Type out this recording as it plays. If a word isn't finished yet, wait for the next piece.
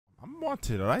I'm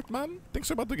wanted, alright, man?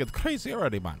 Things are about to get crazy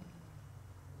already, man.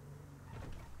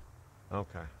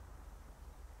 Okay.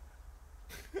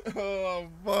 Oh,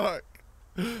 fuck.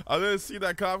 I didn't see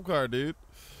that cop car, dude.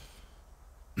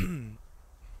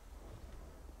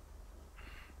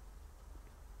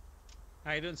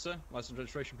 How you doing, sir? License,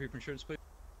 registration, proof of insurance, please.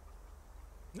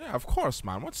 Yeah, of course,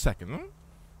 man. 1 second, huh?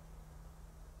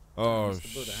 Oh,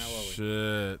 Mr. Buddha, how are we?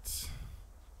 shit.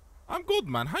 I'm good,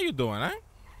 man. How you doing, eh?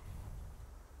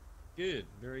 Good,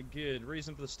 very good.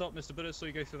 Reason for the stop, Mr. Buddha, so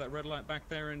you go through that red light back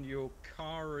there and your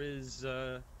car is,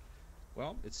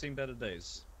 well, it's seen better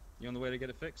days. You on the way to get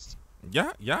it fixed?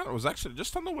 Yeah, it was actually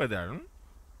just on the way there, huh?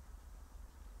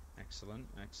 Excellent,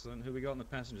 excellent. Who we got in the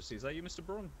passenger seat? Is that you, Mr.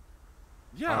 Braun?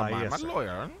 Yeah, man, yes, my sir. lawyer,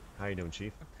 huh? How you doing,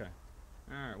 Chief? Okay.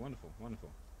 Alright, wonderful, wonderful.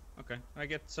 Okay, I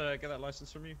get that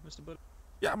license from you, Mr. Buddha?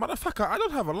 Yeah, motherfucker, I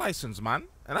don't have a license, man.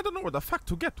 And I don't know where the fuck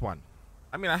to get one.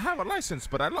 I mean, I have a license,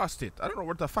 but I lost it. I don't know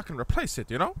where to fucking replace it,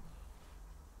 you know?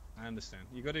 I understand.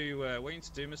 You got to, what you need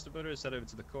to do, Mr. Buddha, is head over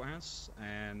to the courthouse,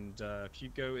 and if you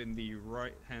go in the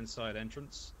right-hand side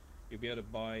entrance, you'll be able to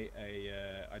buy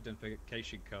a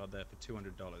identification card there for $200,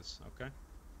 okay?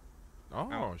 Oh,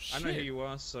 Now, shit. I know who you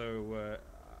are, so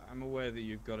I'm aware that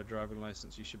you've got a driving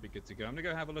license. You should be good to go. I'm gonna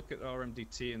go have a look at our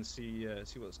MDT and see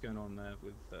what's going on there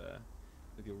with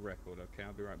your record. Okay,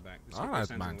 I'll be right back. Just keep your Alright,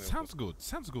 hands on man. the wheel. Sounds good.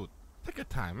 Sounds good. Take your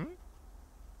time,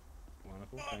 hmm?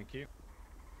 Wonderful, thank you.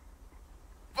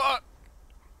 Fuck!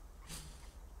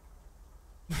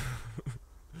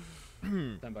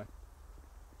 Stand by.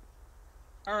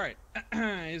 Alright,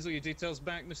 here's all your details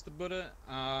back, Mr. Buddha.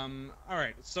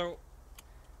 Alright, so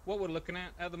what we're looking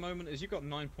at the moment is you've got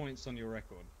 9 points on your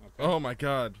record. Okay? Oh my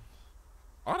god.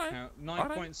 Alright. Now, 9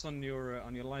 points on your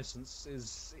license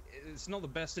it's not the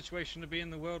best situation to be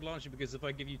in the world, largely because if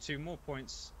I give you 2 more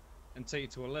points and take you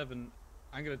to 11,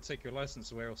 I'm going to take your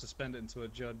license away or suspend it until a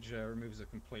judge removes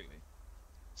it completely.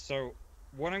 So,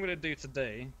 what I'm going to do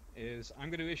today is I'm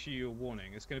going to issue you a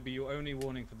warning. It's going to be your only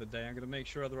warning for the day. I'm going to make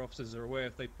sure other officers are aware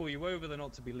if they pull you over, they're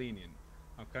not to be lenient.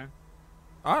 Okay?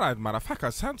 Alright,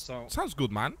 motherfucker. Sounds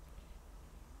good, man.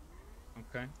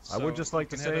 Okay. I would just like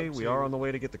to say we are on the. the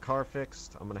way to get the car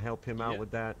fixed. I'm gonna help him out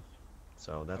with that.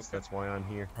 So that's why I'm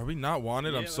here. Are we not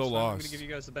wanted? I'm that's so fine. lost. I'm going to give you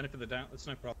guys the benefit of the doubt. That's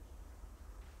no problem.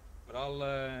 But I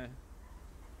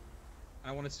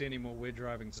don't want to see any more weird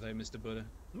driving today, Mr. Buddha.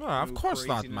 No, of course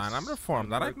not, man. I'm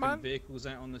reformed, alright, man? Vehicles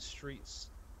out on the streets.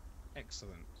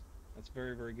 Excellent. That's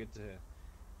very, very good to hear.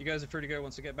 You guys are free to go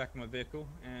once I get back in my vehicle,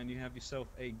 and you have yourself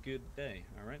a good day,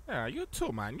 alright? Yeah, you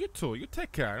too, man. You too. You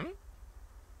take care, huh?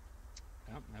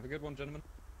 Yeah, have a good one, gentlemen.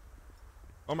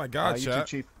 Oh my god, You too, chat.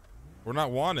 Chief. We're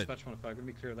not wanted. Dispatch 105, gonna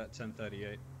be clear of that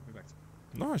 1038. Be back to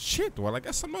No, shit. Well, I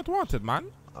guess I'm not wanted,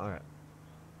 man. Alright.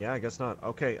 Yeah, I guess not.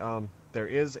 Okay, there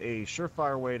is a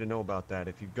surefire way to know about that.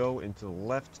 If you go into the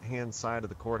left-hand side of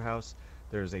the courthouse,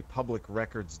 there's a public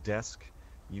records desk.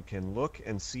 You can look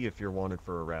and see if you're wanted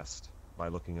for arrest by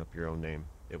looking up your own name.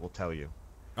 It will tell you.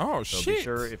 Oh, So shit. be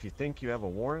sure, if you think you have a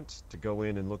warrant, to go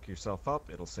in and look yourself up.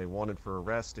 It'll say wanted for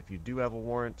arrest if you do have a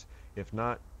warrant. If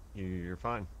not, you're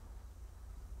fine.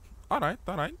 Alright.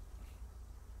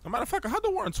 Motherfucker, how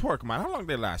do warrants work, man? How long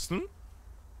they last, hmm?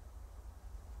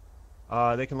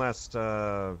 They can last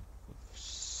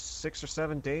 6 or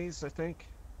 7 days, I think.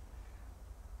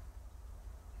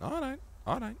 Alright.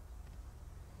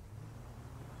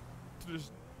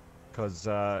 Just... Because,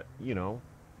 you know,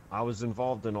 I was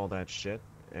involved in all that shit.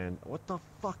 And what the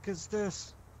fuck is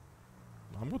this?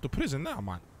 I'm going to prison now,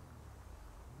 man.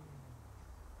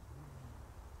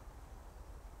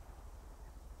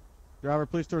 Driver,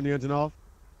 please turn the engine off.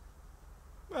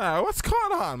 What's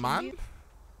going on, man?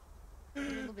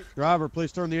 Driver,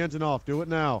 please turn the engine off. Do it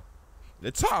now.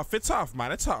 It's off,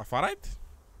 man. It's off, alright?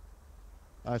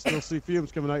 I still see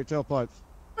fumes coming out your tailpipes.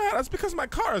 Man, that's because my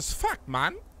car is fucked,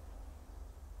 man.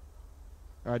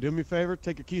 All right, do me a favor.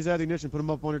 Take your keys out of the ignition. Put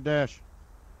them up on your dash.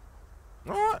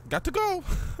 Oh, got to go.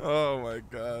 Oh, my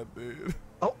God, dude.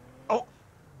 Oh.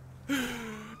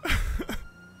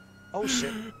 Oh,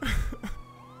 shit.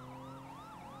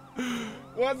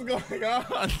 What's going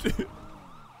on, dude?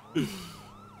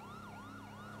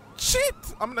 Shit!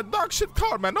 I'm in a dog shit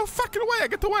car, man. No fucking way I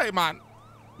get away, man.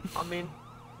 I mean,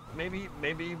 maybe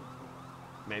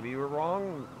you were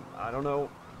wrong. I don't know.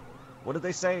 What did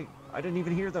they say? I didn't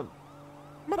even hear them.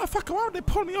 Motherfucker, why would they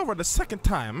pull me over the second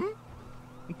time?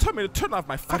 And tell me to turn off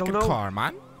my fucking car,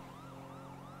 man.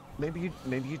 Maybe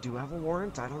you do have a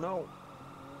warrant. I don't know.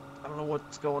 I don't know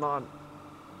what's going on.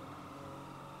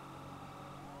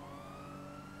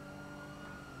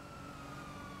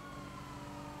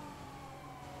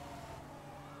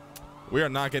 We are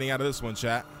not getting out of this one,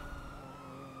 chat.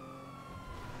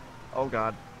 Oh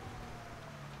God.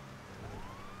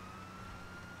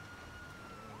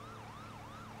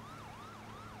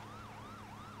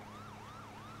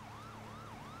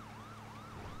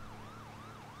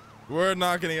 We're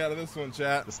not getting out of this one,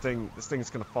 chat. This thing's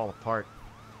gonna fall apart.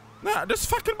 Nah, just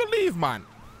fucking believe, man.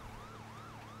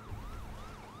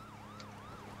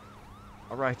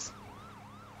 All right.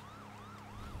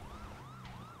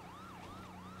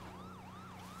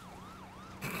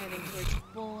 Heading towards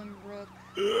Bolingbrook.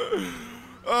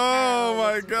 Oh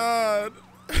my God.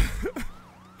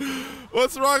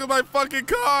 What's wrong with my fucking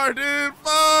car, dude?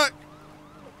 Fuck.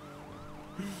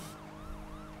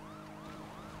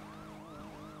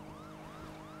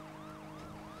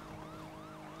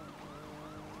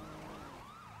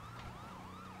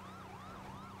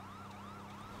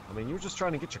 I mean, you were just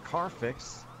trying to get your car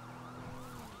fixed.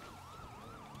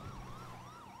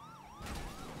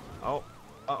 Oh.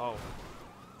 Uh-oh.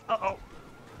 Uh-oh.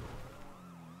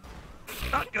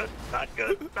 Not good. Not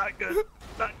good. Not good.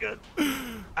 Not good.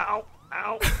 Ow.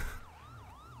 Ow.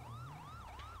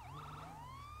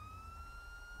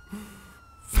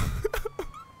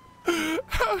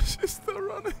 How is she still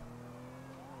running?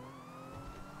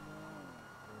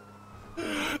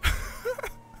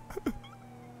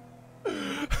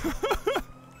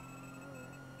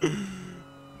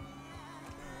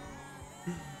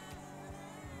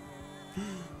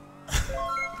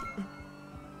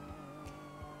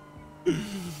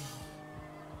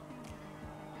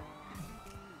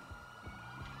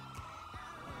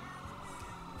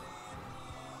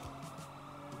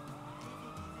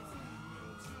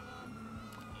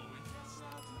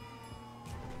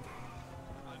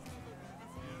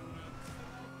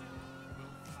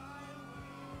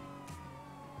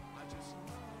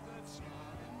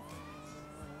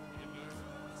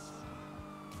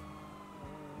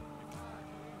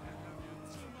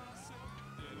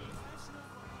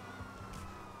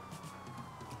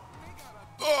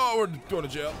 Oh, we're going to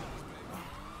jail.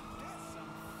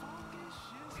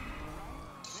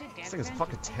 This thing is a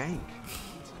fucking tank.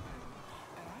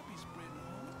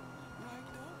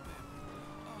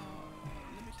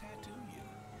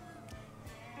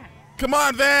 Come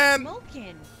on, Van.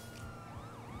 Smoking.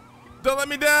 Don't let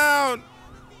me down.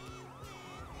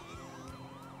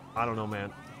 I don't know,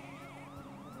 man.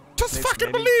 Just Maybe- fucking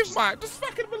maybe believe, just- man. Just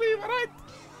fucking believe, all right?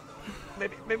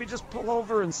 Maybe just pull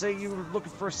over and say you were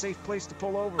looking for a safe place to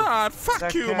pull over. Nah, fuck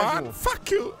That you, casual. man.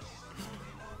 Fuck you.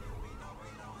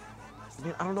 I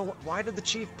mean, I don't know why did the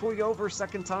chief pull you over a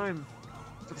second time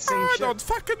for the same I shit? don't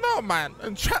fucking know, man.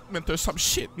 Entrapment or some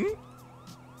shit, hmm?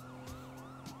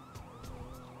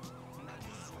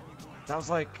 That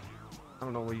was like, I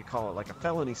don't know what you call it, like a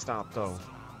felony stop though.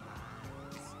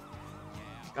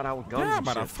 Got out with guns Yeah, and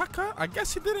shit. motherfucker. I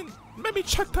guess he didn't. Maybe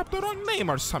checked up the wrong name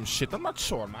or some shit. I'm not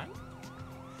sure, man.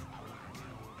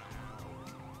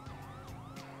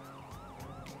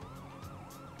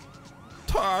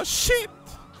 Oh, shit.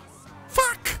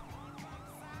 Fuck.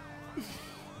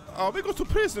 Oh, we go to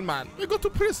prison, man. We go to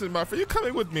prison, Murphy. You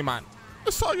coming with me, man?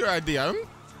 It's all your idea, hmm?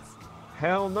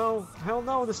 Hell no,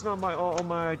 this is not all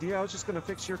my idea. I was just gonna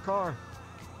fix your car.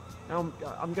 Now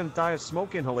I'm gonna die of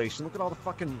smoke inhalation. Look at all the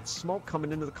fucking smoke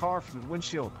coming into the car from the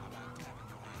windshield.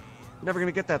 Never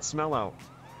gonna get that smell out.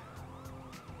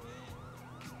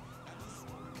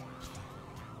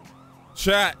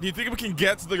 Chat, do you think we can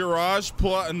get to the garage,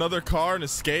 pull out another car, and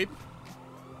escape?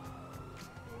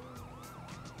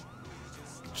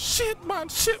 Shit, man.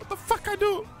 Shit, what the fuck I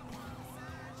do?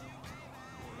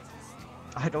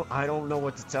 I don't know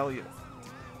what to tell you.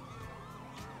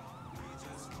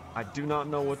 I do not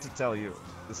know what to tell you.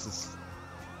 This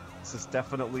is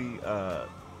definitely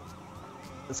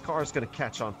this car is gonna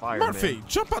catch on fire, Murphy, man.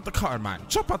 jump out the car, man.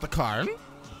 Jump out the car.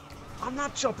 Hmm? I'm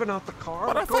not jumping out the car.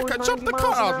 I'm going Motherfucker, jump 90 the miles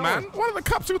car an out, hour. man. One of the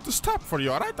cops are going to stop for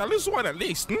you, alright? At least one, at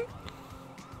least.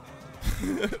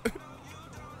 Hmm?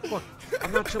 Look,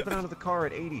 I'm not jumping out of the car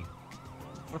at 80. I'm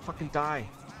gonna fucking die.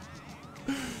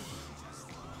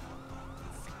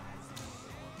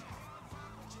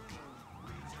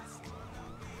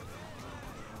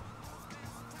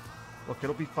 Look,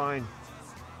 it'll be fine.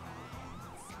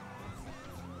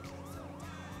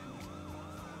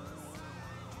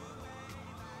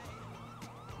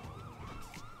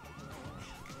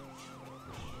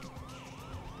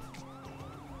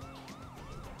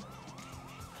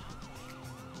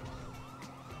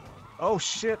 Oh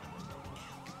shit.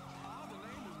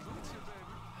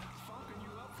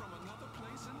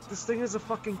 This thing is a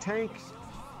fucking tank.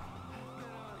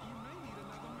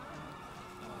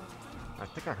 I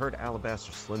think I heard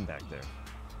Alabaster Slim back there.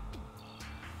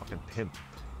 Fucking pimp.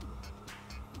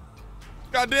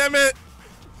 God damn it.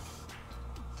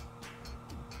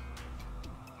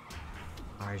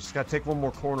 Alright, just gotta take one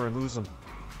more corner and lose him.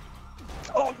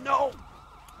 Oh no!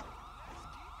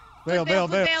 Bail, bail,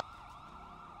 bail.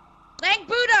 Lang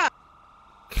Buddha!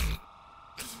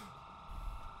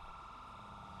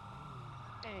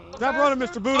 Stop running,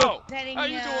 Mr. Buddha. Oh, how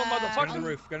you doing,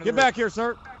 motherfucker? Get back here,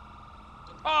 sir.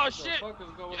 Oh shit!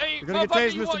 Hey, You're gonna get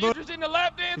tased, you Mr. want Buddha. just in the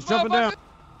lap dance, He's jumping down.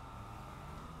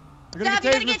 You're gonna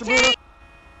get tased, Mr. Buddha.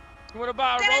 What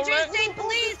about a San Andreas Rolex? State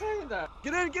Police!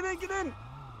 Get in, get in, get in!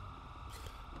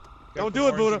 Don't do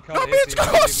it, Buddha. No, bitch, go!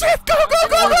 Oh, shit! Go, go,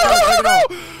 go, go, go, go, go!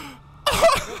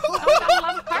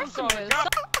 I'm Carson was.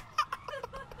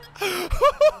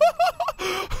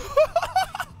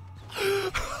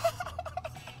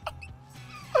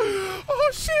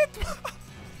 Oh, shit!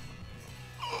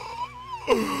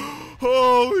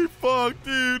 Holy fuck,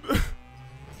 dude!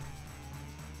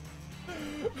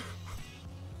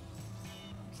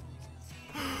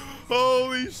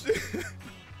 Holy shit!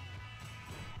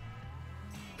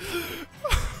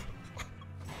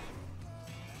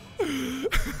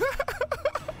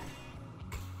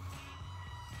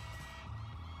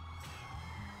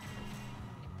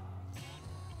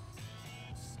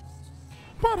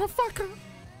 Motherfucker!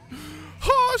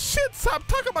 Oh shit, stop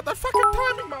talking about that fucking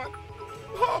timing, man!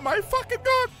 Oh my fucking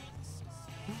god!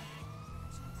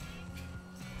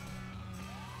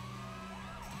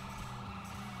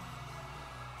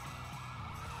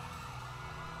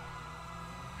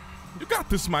 You got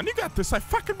this, man. You got this. I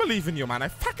fucking believe in you, man. I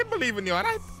fucking believe in you,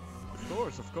 alright?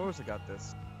 Of course I got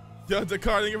this. Yo,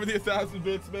 Dakar, give me the 1,000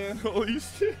 bits, man. Holy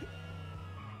shit.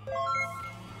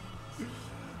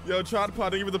 Yo,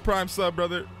 Tripod, give me the prime sub,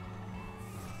 brother.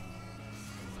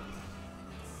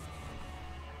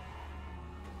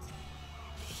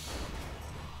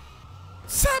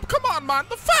 Sam, come on, man.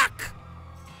 The fuck?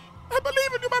 I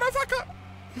believe in you, motherfucker.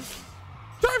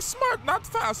 Drive smart, not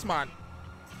fast, man.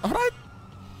 Alright?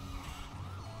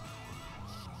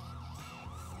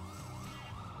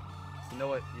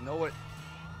 You know what?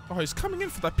 Oh, he's coming in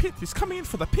for the pit. He's coming in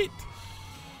for the pit.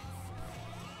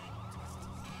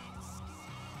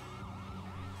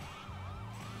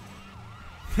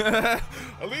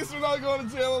 At least we're not going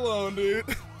to jail alone, dude.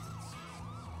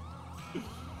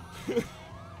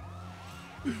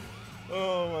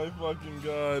 Oh my fucking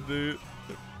god, dude.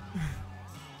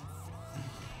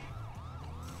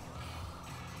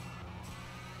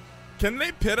 Can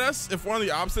they pit us if we're on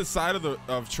the opposite side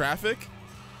of traffic?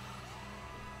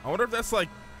 I wonder if that's like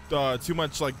too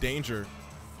much like danger.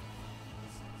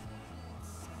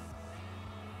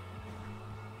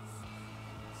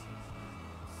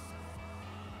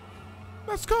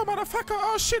 Let's go, motherfucker.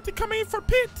 Oh shit, he coming in for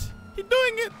pit. He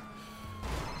doing it.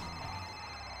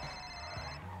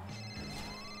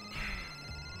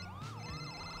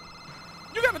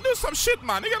 You gotta do some shit,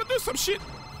 man. You gotta do some shit.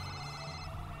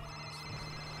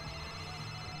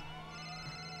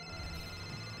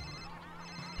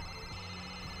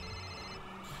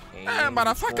 Hey,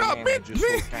 motherfucker,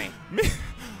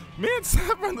 me and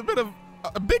Sam are in a bit of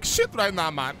a big shit right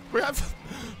now, man. We have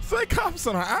 3 cops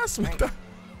on our ass.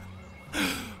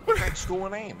 What's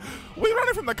going on? We're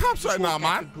running from the cops right now,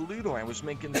 man. Polito, I was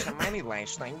making some money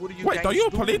last night. What are you Wait, guys are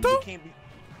you doing? Polito? You can't be...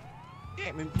 Yeah,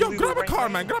 I'm in Yo, Polito grab a right car,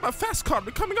 now. man. Grab a fast car.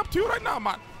 We're coming up to you right now,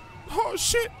 man. Oh,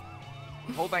 shit.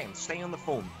 Hold on. Stay on the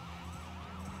phone.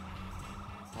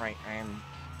 Right,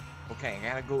 okay, I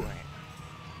gotta go.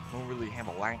 I don't really have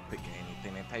a lockpick or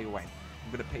anything. I tell you what,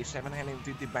 I'm gonna pay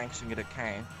 750 bucks and get a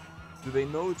car. Do they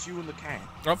know it's you in the car?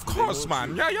 Of course,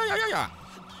 man. Yeah.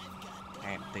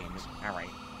 God damn it. Alright.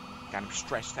 Got him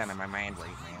stressed out of my mind right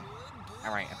now.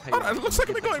 Alright, I tell you Alright, what, it looks like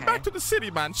we're going back to the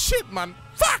city, man. Shit, man.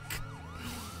 Fuck!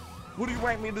 What do you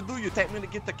want me to do? You tell me to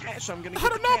get the cash, so I'm gonna get I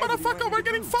don't know, the car. motherfucker. We're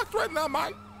getting fucked right now,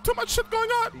 man. Too much shit going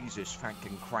on. Jesus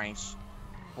fucking Christ.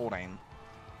 Hold on.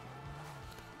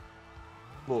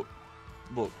 Look.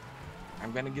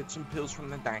 I'm gonna get some pills from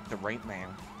the doctor right now.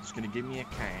 He's gonna give me a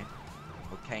card,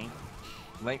 okay?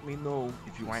 Let me know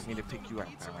if you want me to pick you up,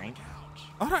 alright?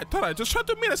 Alright. Just try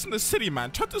to meet us in the city,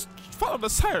 man. Try to follow the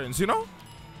sirens, you know?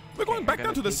 We're going back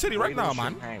down to the city right now,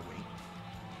 man.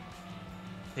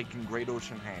 Taking Great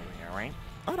Ocean Highway, alright?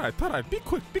 Alright. Be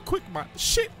quick, man.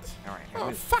 Shit. Alright.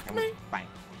 Oh, fuck me. Bye.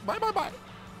 Bye.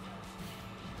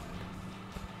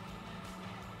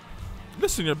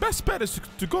 Listen, your best bet is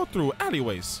to go through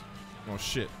alleyways. Oh,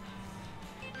 shit.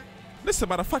 Listen,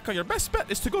 motherfucker, your best bet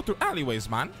is to go through alleyways,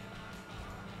 man.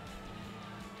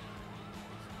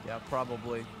 Yeah,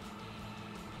 probably.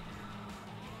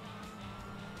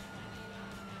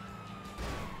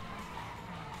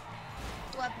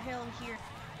 Uphill here.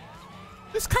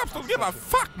 These cops don't give a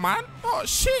fuck, man. Oh,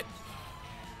 shit.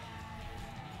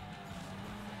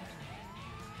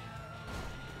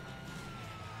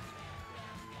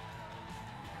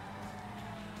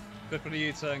 Flipping a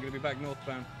U-turn, gonna be back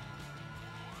northbound.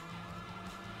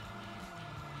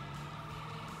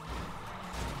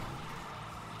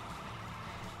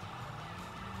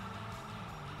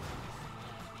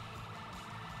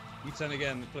 U-turn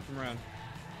again, flip him around.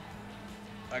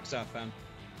 Back southbound.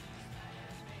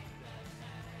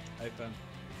 Outbound.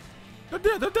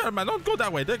 They're there, man. Don't go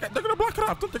that way. They're gonna block it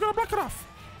off. They're gonna block it off.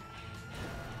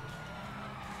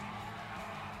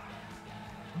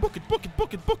 Book it, book it,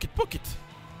 book it, book it, book it.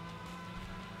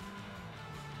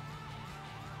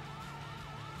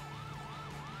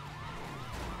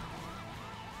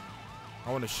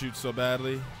 I want to shoot so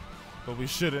badly, but we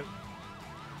shouldn't.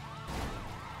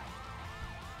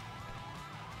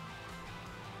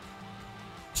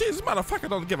 Jeez, motherfucker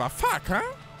don't give a fuck, huh?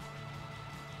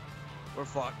 We're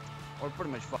fucked. We're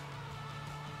pretty much fucked.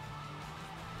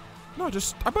 No,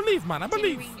 just, I believe, man, I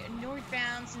believe. Continuing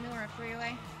northbound Sonora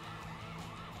Freeway.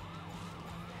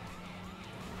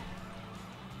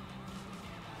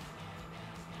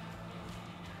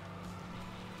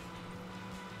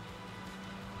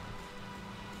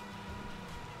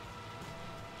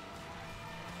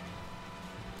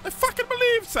 I fucking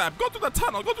believe, Sam. Go to the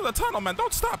tunnel, man.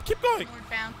 Don't stop. Keep going.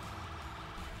 Northbound.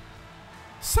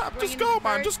 Sam, just go,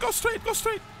 man. reverse. Just go straight, go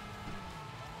straight.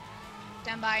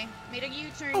 Stand by. Made a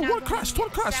U-turn. Oh, now one crash, going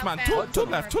man. southbound Two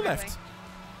Sonora left, two Freeway. left.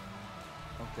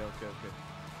 Okay.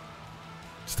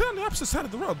 Stay on the opposite side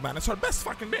of the road, man. It's our best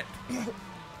fucking bit.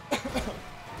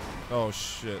 Oh,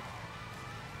 shit.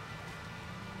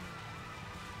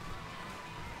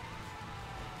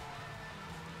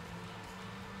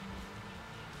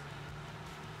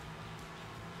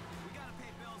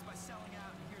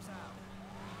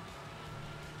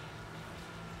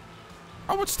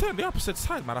 I would stay on the opposite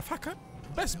side, motherfucker.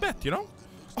 Best bet, you know?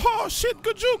 Oh, shit,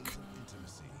 good juke.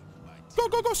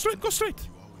 Go straight, go straight.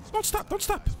 Don't stop, don't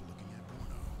stop.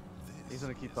 He's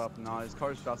gonna keep up. Nah, his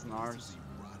car's faster than ours.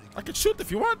 I can shoot if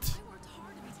you want.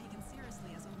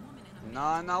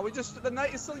 Nah, we just, the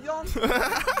night is so young.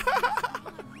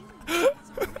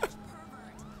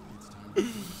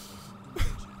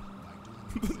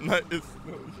 Night is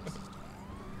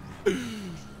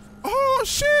oh,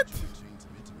 shit.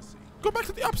 Go back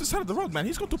to the opposite side of the road, man.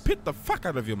 He's going to pit the fuck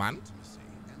out of you, man.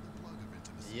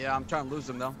 Yeah, I'm trying to lose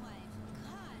him though.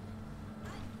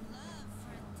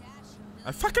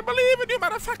 I fucking believe in you,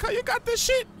 motherfucker. You got this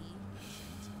shit.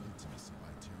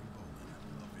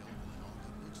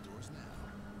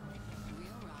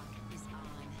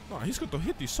 Oh, he's going to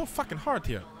hit you so fucking hard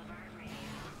here.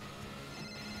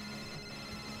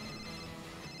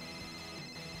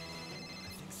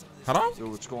 Hello? So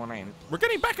what's going on? We're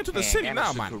getting back into the city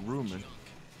now, man.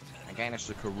 I got us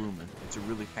a Karuman. It's a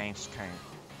really fast car.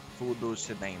 Four-door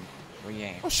sedan. Where you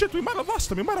at? Oh shit, we might have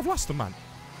lost him. We might have lost him, man.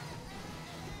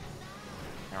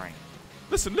 Alright.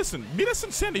 Listen. Meet us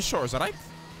in Sandy Shores, alright?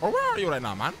 Or where are you right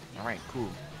now, man? Alright, cool.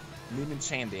 Meet in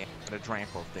Sandy at a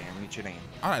drop off there. Meet you there.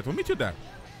 Alright, we'll meet you there.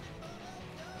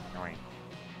 Alright.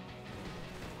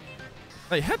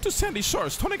 Hey, head to Sandy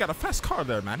Shores. Tony got a fast car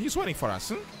there, man. He's waiting for us,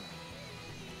 huh?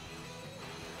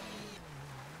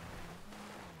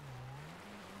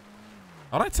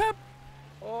 Alright, Sam?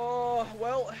 Oh,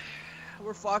 well,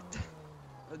 we're fucked.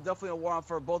 Definitely a war on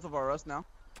for both of us now.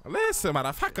 Listen,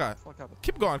 motherfucker. Fuck happened?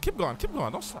 Keep going.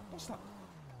 Don't stop.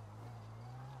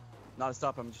 Not to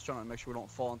stop, I'm just trying to make sure we don't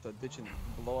fall into a ditch and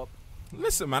blow up.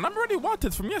 Listen, man, I'm already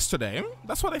wanted from yesterday.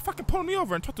 That's why they fucking pulled me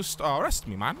over and tried to arrest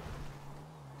me, man.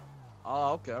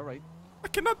 Oh, okay, alright. I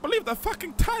cannot believe the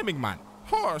fucking timing, man.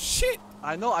 Oh, shit.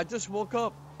 I know, I just woke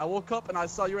up. I woke up and I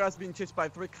saw your ass being chased by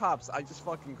 3 cops. I just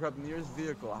fucking grabbed the nearest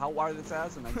vehicle. How wired this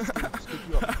ass and I just scoop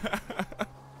you up.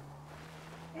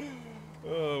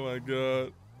 Oh my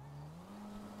god.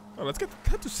 Oh, let's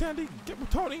head to Sandy, get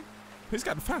with Tony. He's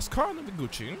got a fast car and the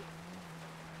Gucci.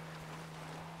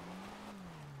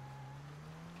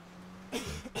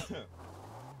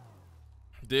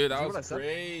 Dude, that was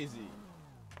crazy.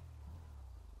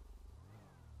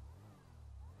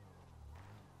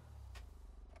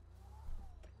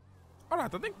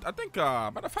 Alright, I think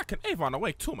matter of fact, Avon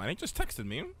awake too, man. He just texted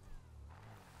me.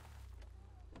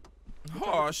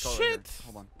 Oh shit!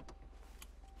 Hold on.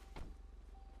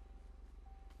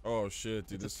 Oh shit,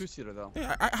 dude. It's a 2-seater though.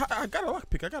 Yeah, I got a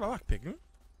lockpick. Hmm?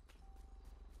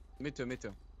 Me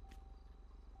too.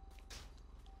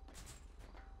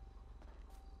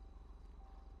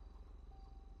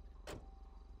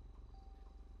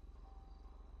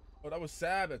 Oh, that was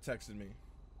Sab that texted me.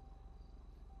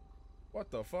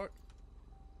 What the fuck?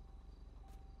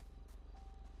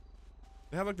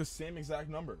 They have like the same exact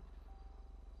number.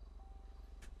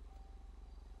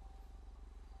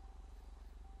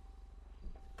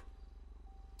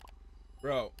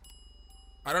 Bro,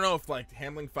 I don't know if like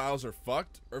handling files are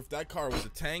fucked or if that car was a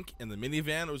tank and the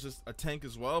minivan was just a tank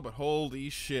as well, but holy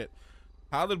shit.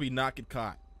 How did we not get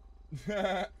caught?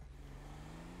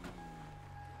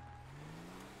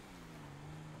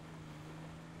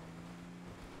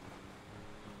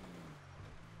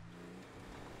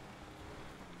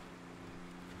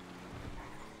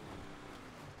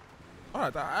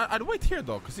 Alright, I'd wait here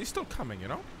though, because he's still coming, you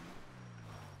know?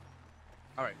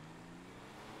 Alright.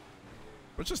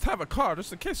 Let's just have a car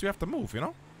just in case we have to move, you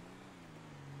know?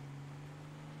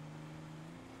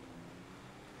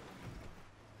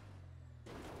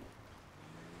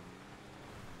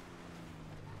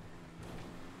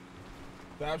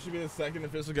 Sab should be the second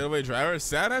official getaway driver.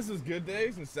 Sad has his good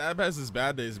days and Sab has his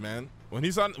bad days, man. When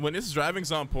his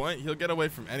driving's on point, he'll get away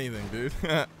from anything, dude.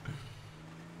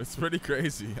 It's pretty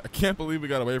crazy. I can't believe we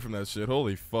got away from that shit.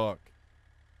 Holy fuck.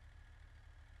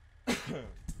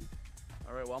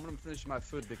 Alright, well, I'm gonna finish my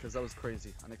food because that was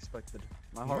crazy. Unexpected.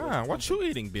 My heart Yeah, was what you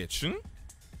eating, bitch?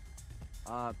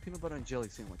 peanut butter and jelly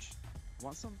sandwich.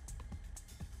 Want some?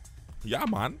 Yeah,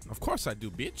 man. Of course I do,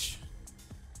 bitch.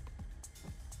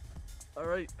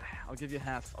 Alright, I'll give you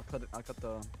half. I'll cut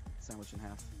the sandwich in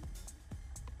half.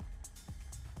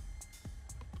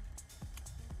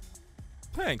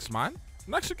 Thanks, man.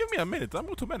 Actually, give me a minute. I'm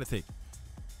going to meditate.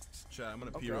 Chat, I'm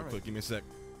going to pee real quick. Give me a sec.